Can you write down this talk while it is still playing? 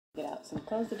out. Some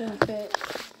clothes that don't fit.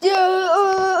 You're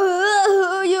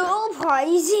all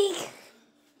crazy.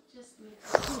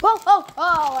 Oh!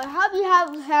 I hope you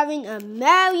have having a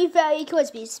very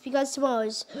Christmas because tomorrow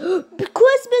is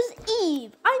Christmas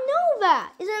Eve. I know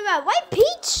that. Isn't that right,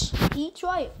 Peach? Peach,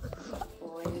 right?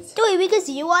 Wait, we can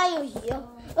see you while you're here.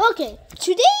 Okay,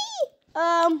 today,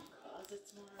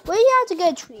 we have to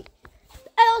get a treat.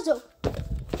 And also,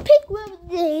 pick what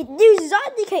the news is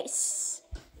on the case.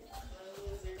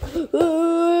 So,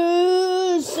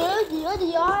 the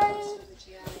other eye.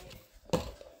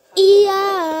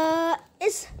 Yeah.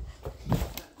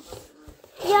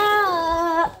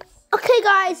 Okay,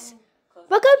 guys.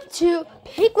 Welcome to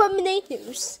Pick One Minute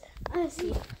News. Let's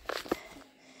see.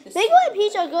 Maybe and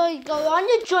Peach are going to go on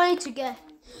the journey to get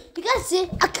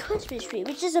a Christmas tree,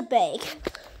 which is a bag.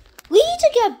 We need to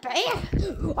get a bag.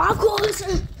 Of course.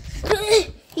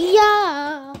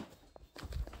 Yeah.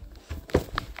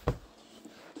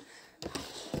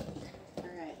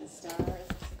 Alright, the star is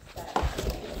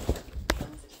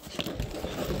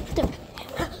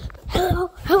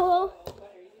Hello.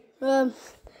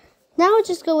 Now I'll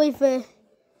just go wait for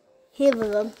here for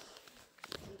them.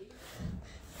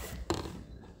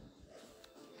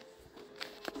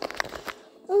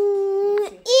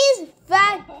 Is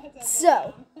that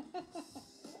so?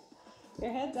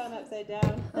 Your head's on upside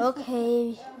down.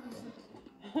 Okay.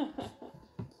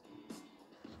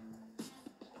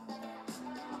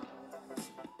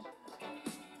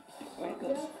 Where it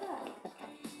goes.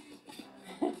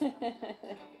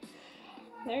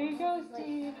 There you go,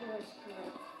 Steve.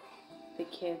 The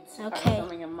kids are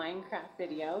filming a Minecraft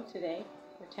video today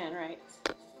for Tanrites.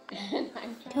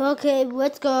 Okay,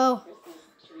 let's go.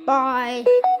 Bye.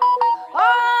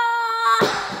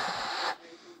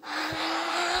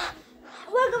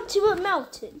 Welcome to the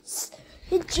mountains.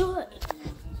 Enjoy.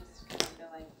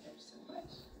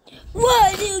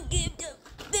 Why do you give the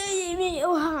baby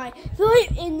high?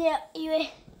 Right in there,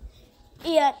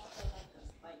 here.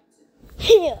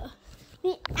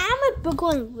 The Amber book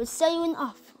one was saying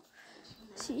off.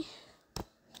 See,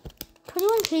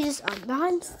 21 pages are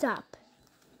non-stop.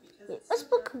 Wait, what's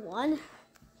book one?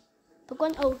 Book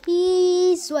one, oh,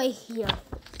 he's right here.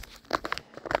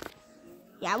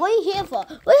 Yeah, what are you here for?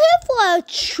 We're here for a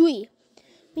tree.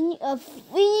 We need 3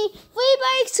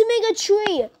 bags to make a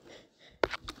tree.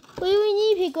 What do we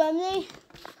need, Pick One Minute?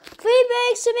 3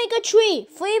 bags to make a tree.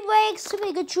 3 bags to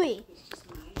make a tree.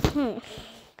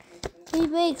 3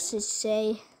 bags to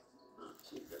say.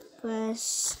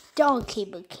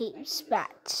 Storekeeper keeps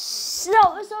bats.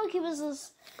 No, a storekeeper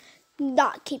does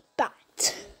not keep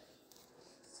bats.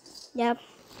 Yep.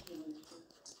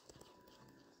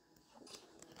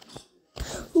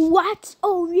 What?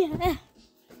 Oh, yeah.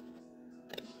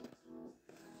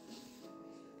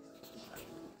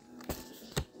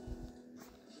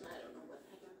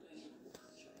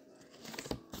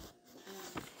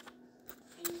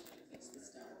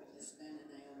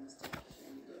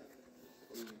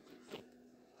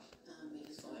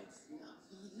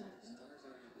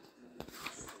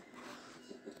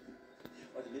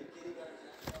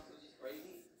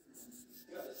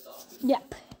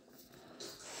 Yep.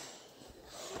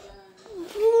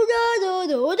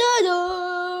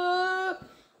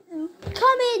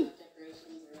 Come in.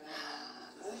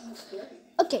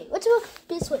 Okay, let's look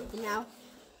this way now.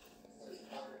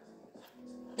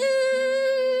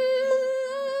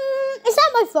 Is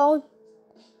that my phone?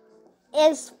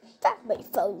 Is that my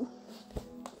phone?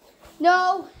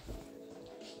 No.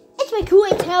 It's my cool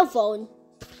telephone.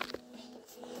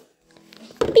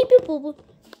 Beep beep boop boop.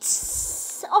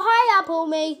 Oh, hi, Apple,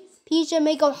 Peach and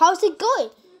Mako. How's it going?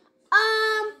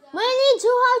 We need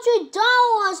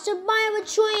 $200 to buy a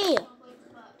tree.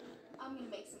 I'm gonna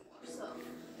make some more. So.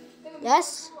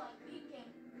 Yes.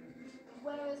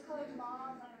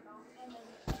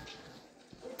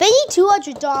 They need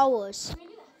 $200.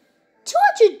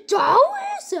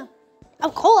 $200?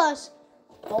 Of course.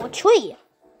 For a tree.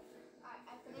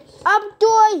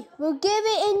 Doy, we'll give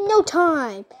it in no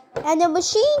time. And the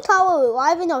machine car will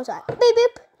arrive in no time. Beep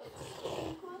beep.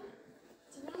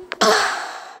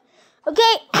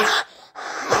 Okay.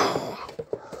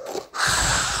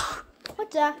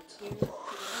 What's that?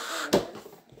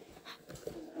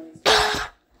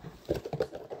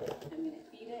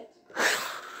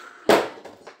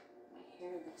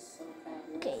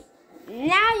 Okay.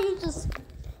 Now you just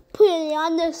put it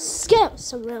on the scale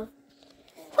somewhere.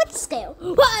 What scale?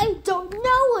 I don't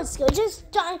know what scale. Just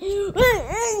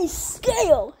any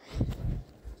scale.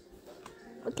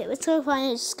 Okay, let's go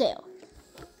find a scale.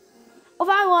 Oh,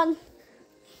 I one.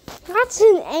 That's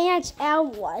an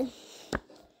AHL one.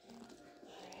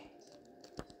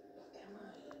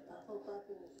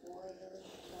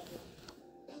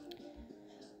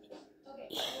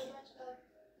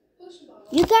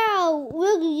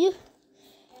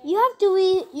 You have to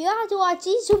read. You have to watch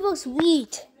these two books.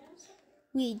 Read,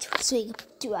 so you can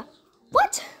do it.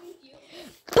 What?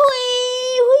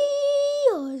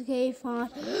 Okay, fine.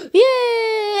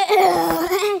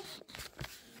 Yeah.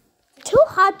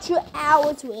 200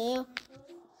 hours. Well,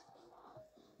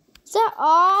 is that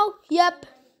all? Yep.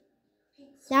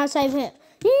 Now save it.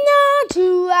 No,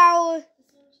 2 hours.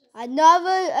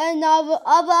 Another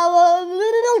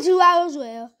 2 hours.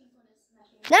 Well,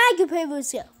 now I can play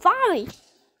with it. Fine.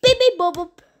 Beep beep boop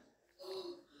boop.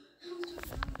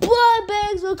 Blood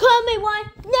bags are coming right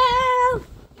now.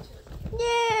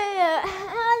 Yeah,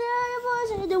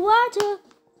 in the water.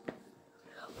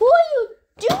 What are you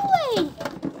doing?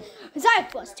 As I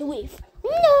was to leave. No.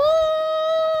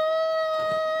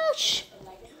 Shh.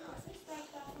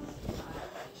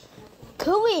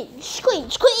 Scream, scream,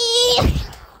 scream.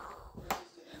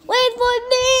 Wait for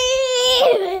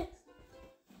me.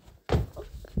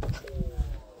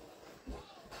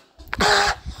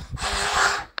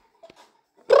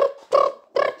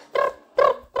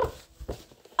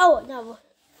 Oh, no.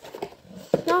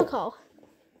 No call.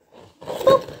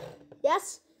 Boop.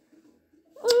 Yes.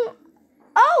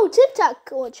 Oh, TikTok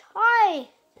coach. Hi.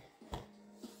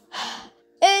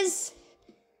 Is,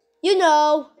 he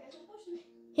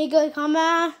gonna come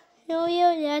out? He'll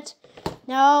yet?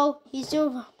 No, he's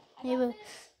still maybe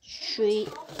street.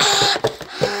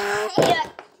 Yeah.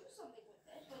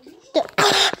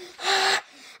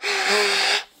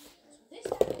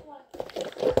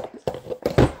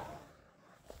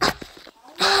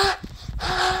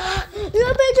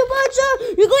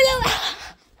 You're gonna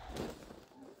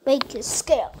make a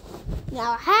scale.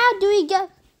 Now, how do we get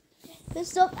this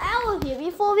stuff out of here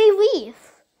before we leave?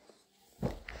 I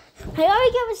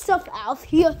already get this stuff out of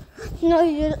here. No,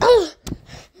 you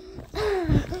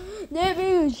never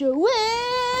use your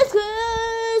whiskers,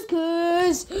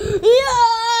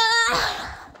 yeah.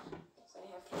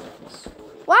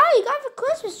 Wow, you got the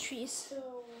Christmas trees.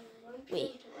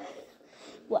 Wait,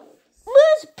 what?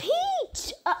 Where's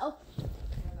Pete? Uh-oh.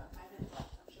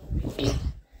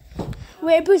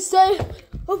 Wait, percent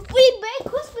a free big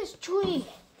Christmas tree.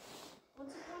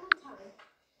 Once upon a time,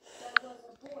 there was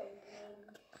a boy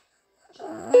named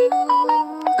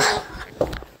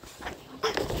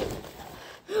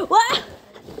What?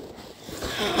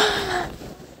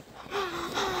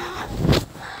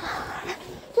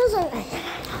 Just like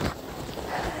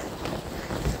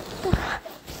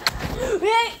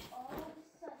right.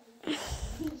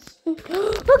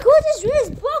 The Christmas tree is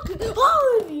broken.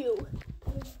 All of you.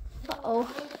 Uh-oh.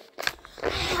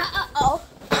 Uh-oh.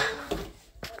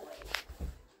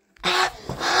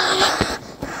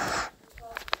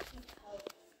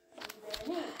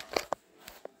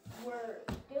 were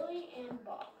Billy and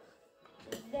Bob.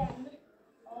 Then,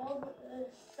 all of a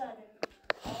sudden,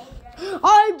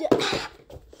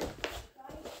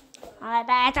 I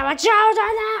bet I'm a child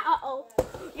on that. Uh-oh.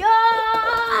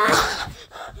 Yeah.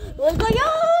 What's going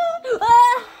on?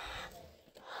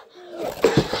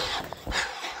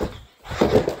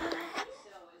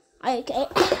 Okay.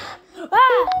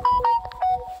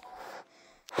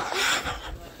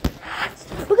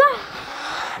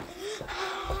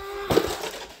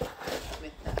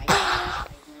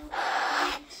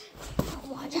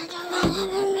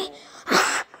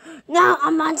 Now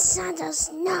I'm on Santa's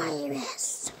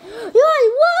nightmares.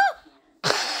 What?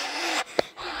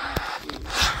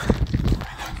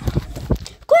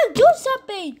 Quick, do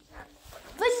something.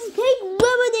 This is Pink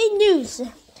Lemonade News. In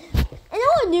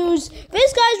other news,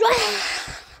 this guy's right.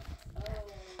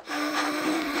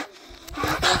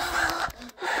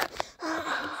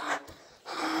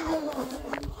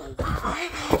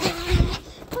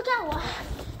 Look at what?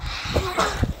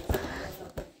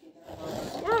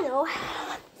 I don't know.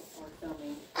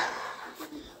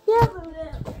 Yeah,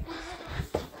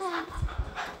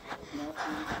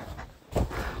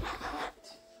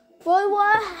 boy,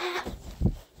 what?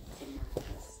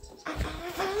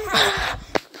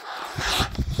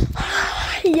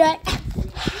 Yeah.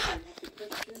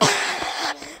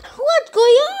 What's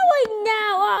going on right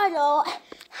now? I don't know.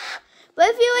 But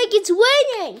I feel like it's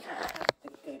winning. The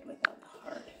good without the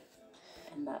hard.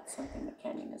 And that's something that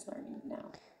Canyon is learning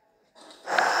now.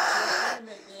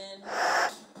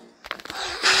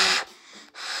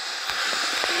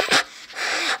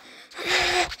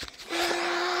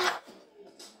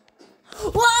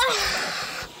 What?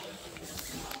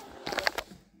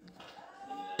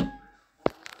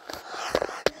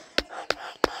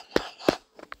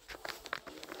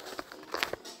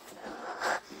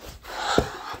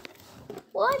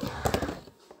 What?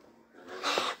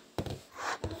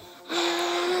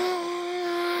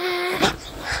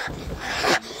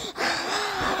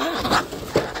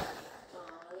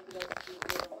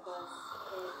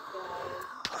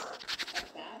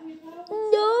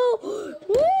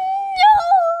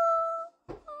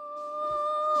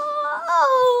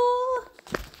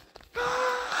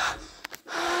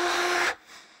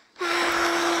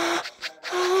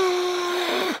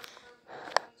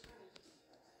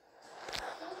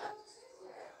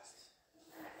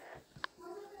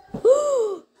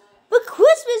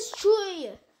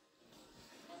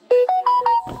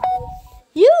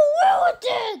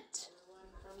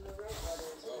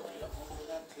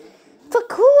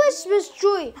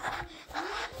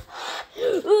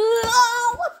 doing?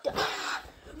 Oh, what the?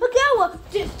 Look at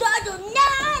what this does.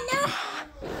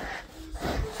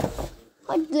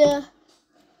 What the?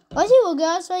 What's he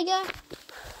gonna say again?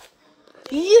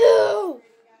 You!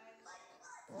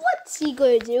 What's he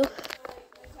gonna do?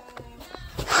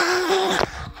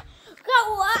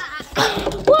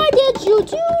 Why did you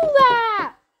do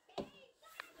that?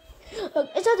 Look,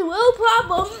 it's not a real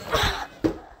problem.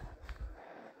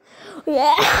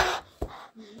 Yeah.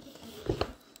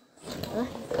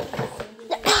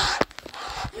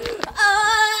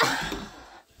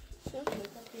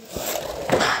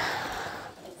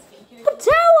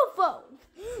 Telephone.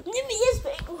 Give me his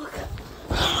Facebook.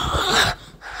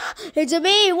 It's a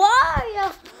me.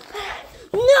 Why?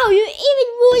 No, you're even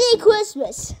ruining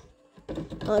Christmas.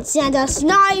 On Santa's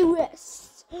night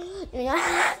wrist.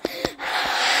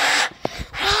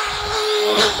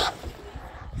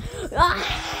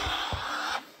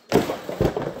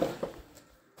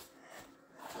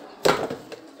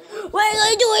 What are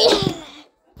you doing?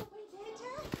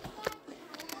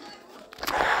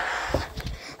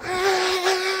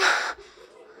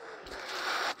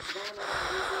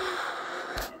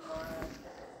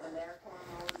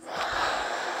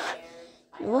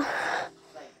 What?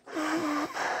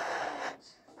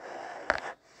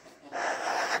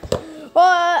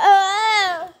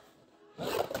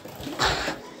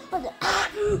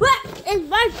 What is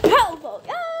my telephone?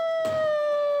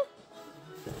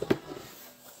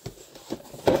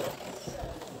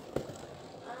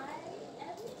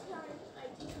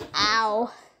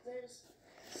 Ow.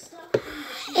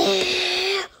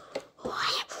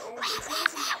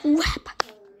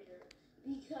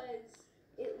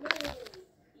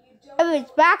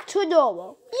 It's back to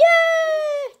normal.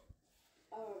 Yay!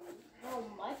 How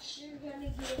much you're gonna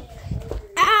get?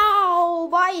 Ow,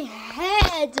 my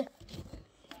head.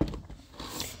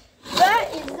 That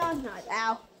is not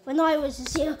ow. When I was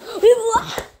just here.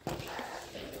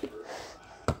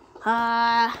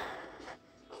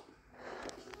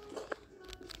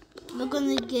 We're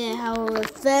gonna get our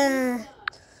fan.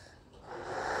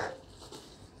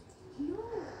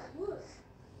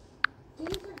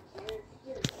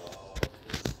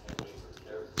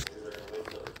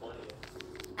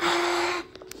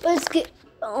 Let's get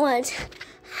on.